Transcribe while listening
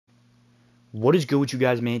What is good with you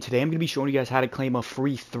guys, man? Today I'm going to be showing you guys how to claim a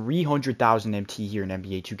free 300,000 MT here in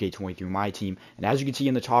NBA 2K23 Myteam. And as you can see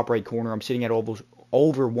in the top right corner, I'm sitting at almost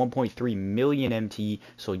over 1.3 million MT.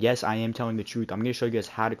 So yes, I am telling the truth. I'm going to show you guys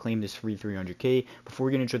how to claim this free 300k. Before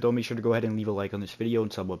we get into it though, make sure to go ahead and leave a like on this video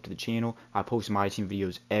and sub up to the channel. I post Myteam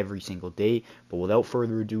videos every single day. But without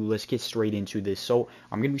further ado, let's get straight into this. So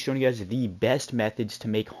I'm going to be showing you guys the best methods to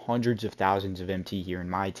make hundreds of thousands of MT here in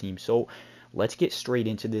Myteam. So let's get straight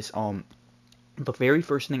into this. The very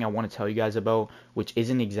first thing I want to tell you guys about, which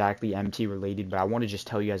isn't exactly MT related, but I want to just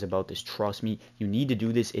tell you guys about this. Trust me, you need to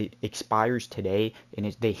do this. It expires today,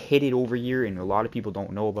 and they hit it over here, and a lot of people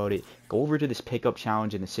don't know about it. Go over to this pickup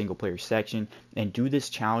challenge in the single player section and do this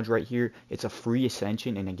challenge right here. It's a free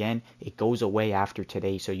ascension, and again, it goes away after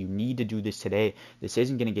today, so you need to do this today. This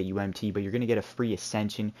isn't going to get you MT, but you're going to get a free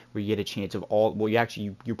ascension where you get a chance of all. Well,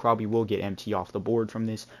 you probably will get MT off the board from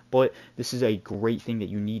this, but this is a great thing that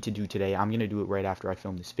you need to do today. I'm going to do it right after I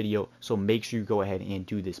film this video, so make sure you go ahead and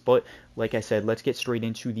do this. But like I said, let's get straight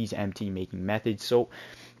into these MT making methods. So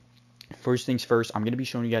first things first, I'm going to be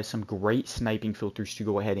showing you guys some great sniping filters to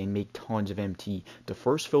go ahead and make tons of MT. The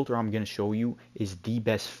first filter I'm going to show you is the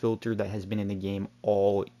best filter that has been in the game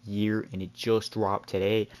all year, and it just dropped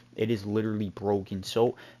today. It is literally broken.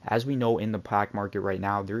 So as we know, in the pack market right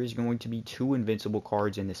now, there is going to be two invincible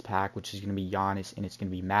cards in this pack, which is going to be Giannis and it's going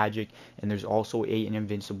to be Magic, and there's also an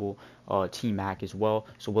invincible T-Mac as well.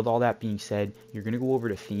 So with all that being said, you're going to go over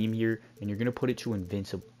to theme here and you're going to put it to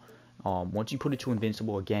invincible. Once you put it to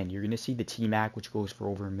invincible, again, you're going to see the T-Mac, which goes for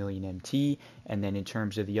over 1 million MT. And then in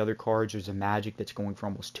terms of the other cards, there's a Magic that's going for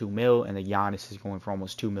almost 2 mil. And the Giannis is going for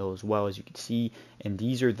almost 2 mil as well, as you can see. And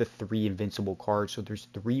these are the 3 invincible cards. So there's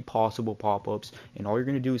 3 possible pop-ups. And all you're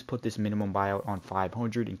going to do is put this minimum buyout on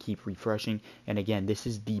 500 and keep refreshing. And again, this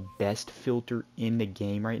is the best filter in the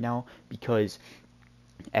game right now, because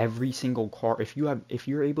every single card, if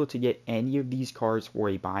you're able to get any of these cards for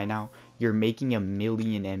a buy now, you're making 1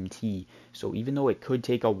 million MT. So even though it could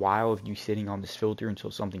take a while of you sitting on this filter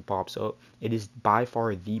until something pops up, it is by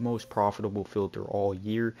far the most profitable filter all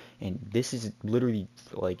year. And this is literally,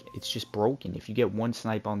 like, it's just broken. If you get one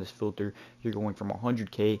snipe on this filter, you're going from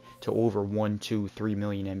 100k to over 1, 2, 3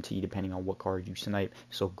 million MT depending on what card you snipe.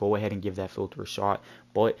 So go ahead and give that filter a shot.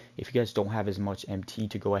 But if you guys don't have as much MT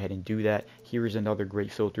to go ahead and do that, here is another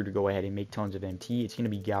great filter to go ahead and make tons of MT. It's going to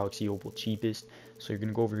be Galaxy Opal cheapest. So you're going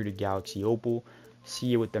to go over here to Galaxy Opal,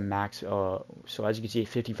 see it with the max. So as you can see at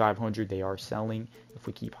 5,500 they are selling. If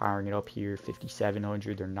we keep hiring it up here,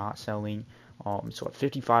 5,700 they're not selling. So at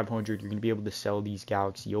 5,500 you're going to be able to sell these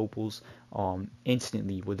Galaxy Opals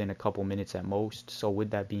instantly within a couple minutes at most. So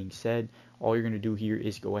with that being said, all you're going to do here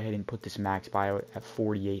is go ahead and put this max buyout at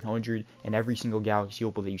 4,800, and every single Galaxy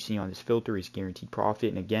Opal that you see on this filter is guaranteed profit.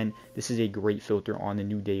 And again, this is a great filter on the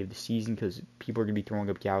new day of the season, because people are going to be throwing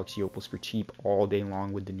up Galaxy Opals for cheap all day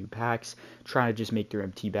long with the new packs, trying to just make their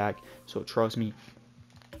MT back. So trust me,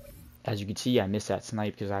 as you can see, I missed that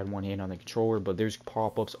snipe because I had one hand on the controller, but there's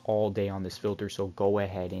pop-ups all day on this filter, so go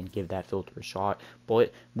ahead and give that filter a shot.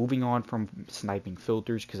 But moving on from sniping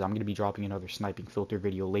filters, because I'm going to be dropping another sniping filter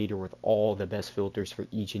video later with all the best filters for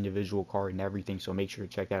each individual card and everything, so make sure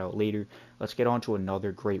to check that out later. Let's get on to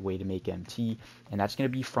another great way to make MT, and that's going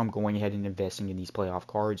to be from going ahead and investing in these playoff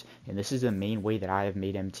cards. And this is the main way that I have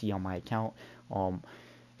made MT on my account.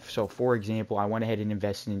 So for example, I went ahead and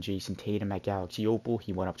invested in Jason Tatum at Galaxy Opal.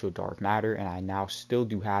 He went up to a dark matter, and I now still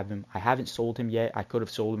do have him. I haven't sold him yet. I could have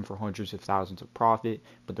sold him for hundreds of thousands of profit,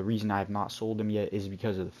 but the reason I have not sold him yet is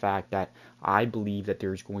because of the fact that I believe that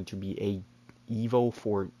there's going to be a Evo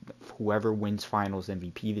for whoever wins finals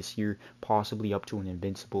MVP this year, possibly up to an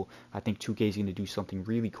invincible. I think 2K is going to do something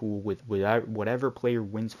really cool with whatever player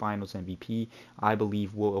wins finals MVP. I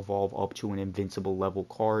believe will evolve up to an invincible level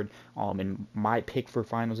card. And my pick for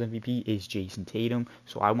finals MVP is Jason Tatum,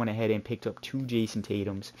 so I went ahead and picked up 2 Jason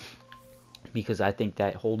Tatums, because I think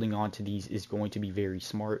that holding on to these is going to be very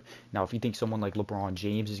smart. Now, if you think someone like LeBron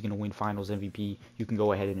James is going to win finals MVP, you can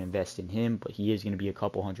go ahead and invest in him, but he is going to be a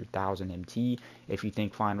couple 100,000 MT. If you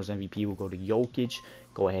think finals MVP will go to Jokic,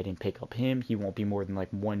 go ahead and pick up him. He won't be more than like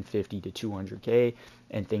 150 to 200k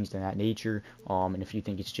and things of that nature. And if you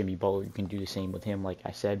think it's Jimmy Butler, you can do the same with him, like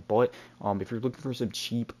I said. But if you're looking for some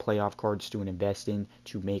cheap playoff cards to invest in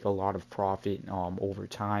to make a lot of profit over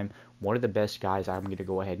time, one of the best guys I'm going to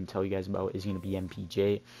go ahead and tell you guys about is going to be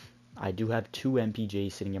MPJ. I do have 2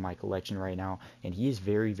 MPJs sitting in my collection right now, and he is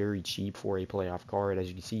very, very cheap for a playoff card. As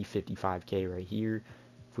you can see, 55k right here.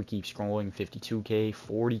 If we keep scrolling, 52K,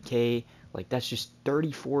 40K, like that's just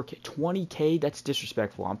 34K, 20K, that's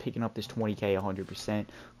disrespectful. I'm picking up this 20K 100%,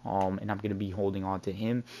 and I'm going to be holding on to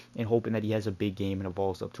him and hoping that he has a big game and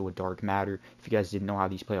evolves up to a dark matter. If you guys didn't know how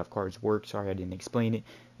these playoff cards work, sorry I didn't explain it.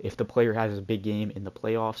 If the player has a big game in the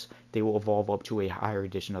playoffs, they will evolve up to a higher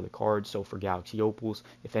edition of the card. So for Galaxy Opals,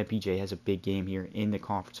 if MPJ has a big game here in the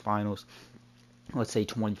conference finals, let's say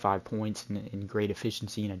 25 points in great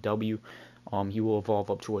efficiency and a W, he will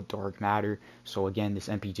evolve up to a dark matter. So again, this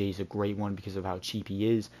MPJ is a great one because of how cheap he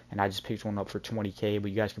is, and I just picked one up for 20K,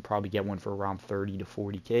 but you guys could probably get one for around 30 to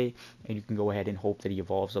 40K, and you can go ahead and hope that he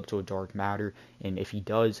evolves up to a dark matter. And if he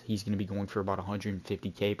does, he's going to be going for about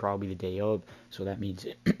 150K probably the day of. So that means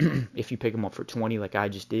if you pick him up for 20 like I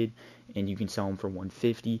just did, and you can sell him for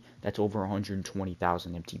 150, that's over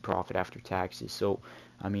 120,000 MT profit after taxes. So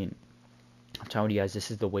I mean, I'm telling you guys,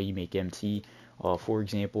 this is the way you make MT. For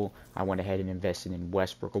example, I went ahead and invested in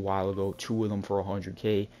Westbrook a while ago, 2 of them for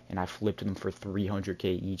 100K, and I flipped them for 300K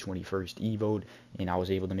each when he first evoed, and I was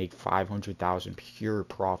able to make 500,000 pure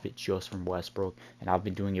profit just from Westbrook. And I've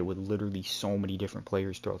been doing it with literally so many different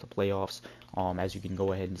players throughout the playoffs. As you can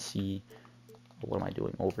go ahead and see, what am I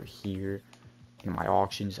doing over here? In my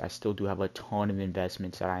auctions, I still do have a ton of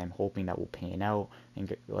investments that I am hoping that will pan out,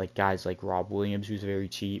 and like guys like Rob Williams, who's very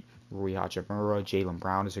cheap, Rui Hachimura, Jaylen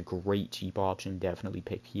Brown is a great cheap option, definitely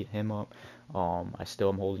pick him up. I still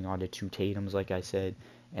am holding on to 2 Tatums like I said,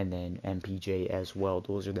 and then MPJ as well.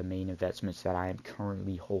 Those are the main investments that I am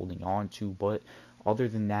currently holding on to, but other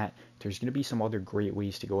than that, there's going to be some other great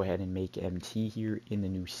ways to go ahead and make MT here in the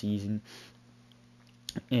new season.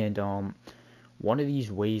 And one of these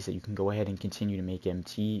ways that you can go ahead and continue to make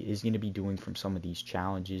MT is going to be doing from some of these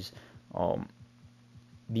challenges.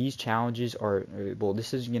 These challenges are, well,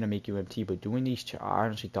 this isn't going to make you MT, but doing these, I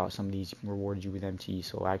honestly thought some of these rewarded you with MT,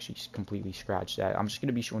 so I actually completely scratched that. I'm just going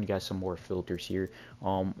to be showing you guys some more filters here.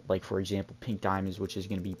 Like, for example, Pink Diamonds, which is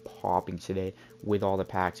going to be popping today with all the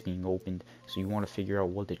packs being opened. So you want to figure out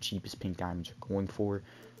what the cheapest Pink Diamonds are going for.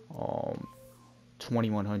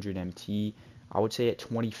 2100 MT. I would say at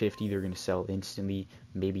 2050 they're going to sell instantly,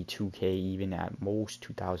 maybe 2K even at most,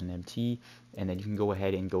 2000 MT, and then you can go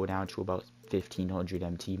ahead and go down to about 1500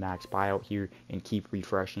 MT max buyout here and keep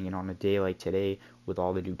refreshing. And on a day like today with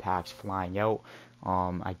all the new packs flying out,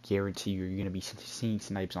 I guarantee you're going to be seeing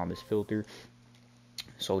snipes on this filter.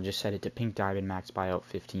 So just set it to Pink Diamond max buyout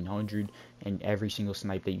 1500, and every single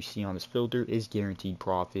snipe that you see on this filter is guaranteed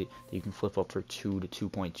profit that you can flip up for 2 to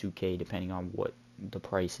 2.2K depending on what the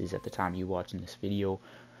price is at the time you watching this video.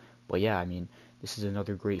 But yeah, I mean, this is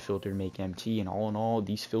another great filter to make MT, and all in all,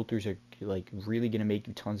 these filters are like really gonna make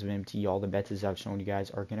you tons of MT. All the methods I've shown you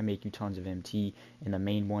guys are gonna make you tons of MT, and the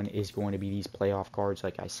main one is going to be these playoff cards.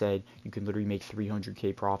 Like I said, you can literally make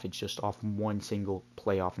 300K profit just off one single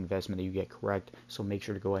playoff investment that you get correct. So make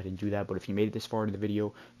sure to go ahead and do that. But if you made it this far into the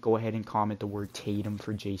video, go ahead and comment the word Tatum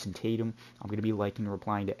for Jason Tatum. I'm gonna be liking and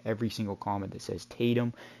replying to every single comment that says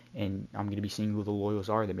Tatum, and I'm going to be seeing who the loyals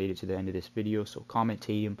are that made it to the end of this video. So comment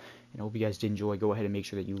Tatum, and I hope you guys did enjoy. Go ahead and make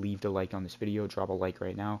sure that you leave the like on this video. Drop a like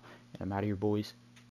right now, and I'm out of here, boys.